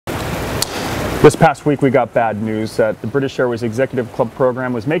This past week we got bad news that the British Airways Executive Club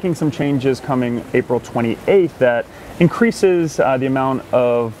program was making some changes coming April 28th that increases the amount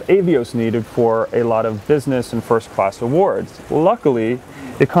of Avios needed for a lot of business and first class awards. Luckily,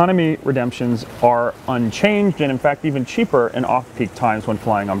 economy redemptions are unchanged and in fact even cheaper in off-peak times when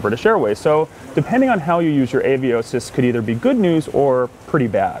flying on British Airways. So depending on how you use your Avios, this could either be good news or pretty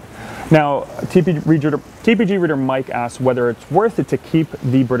bad. Now, TPG reader Mike asked whether it's worth it to keep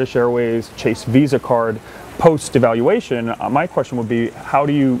the British Airways Chase Visa card post-devaluation. My question would be, how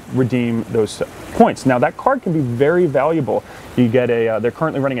do you redeem those points? Now, that card can be very valuable. You get they're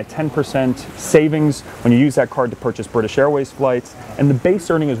currently running a 10% savings when you use that card to purchase British Airways flights, and the base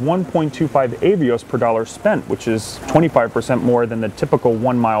earning is 1.25 Avios per dollar spent, which is 25% more than the typical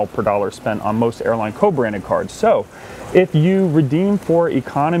 1 mile per dollar spent on most airline co-branded cards. So, if you redeem for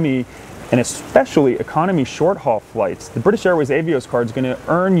economy, and especially economy short-haul flights, the British Airways Avios card is going to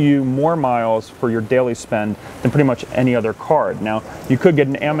earn you more miles for your daily spend than pretty much any other card. Now, you could get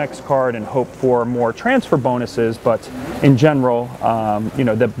an Amex card and hope for more transfer bonuses, but in general,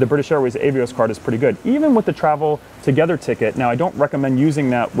 the British Airways Avios card is pretty good. Even with the Travel Together ticket, now I don't recommend using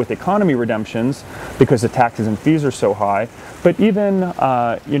that with economy redemptions because the taxes and fees are so high, but even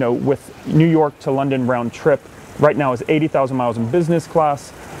with New York to London round trip, right now is 80,000 miles in business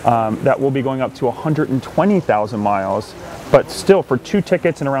class. That will be going up to 120,000 miles, but still for 2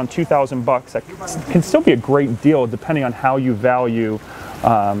 tickets and around 2,000 bucks, that can still be a great deal depending on how you value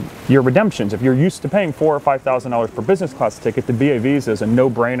your redemptions. If you're used to paying $4,000 or $5,000 per business class ticket, the BA Visa is a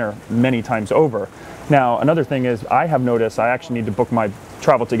no-brainer many times over. Now, another thing is I have noticed I actually need to book my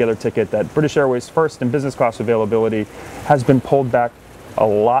Travel Together ticket that British Airways first and business class availability has been pulled back a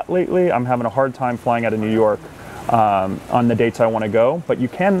lot lately. I'm having a hard time flying out of New York on the dates I want to go, but you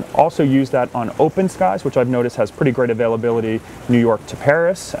can also use that on Open Skies, which I've noticed has pretty great availability, New York to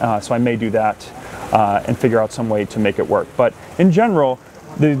Paris, so I may do that and figure out some way to make it work. But in general,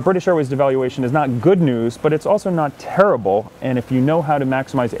 the British Airways devaluation is not good news, but it's also not terrible, and if you know how to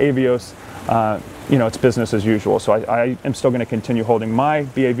maximize Avios, it's business as usual. So I am still going to continue holding my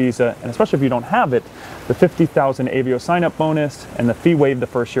BA Visa, and especially if you don't have it, the 50,000 Avios sign-up bonus and the fee waive the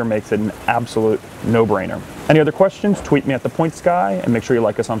first year makes it an absolute no-brainer. Any other questions? Tweet me at The Points Guy, and make sure you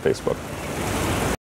like us on Facebook.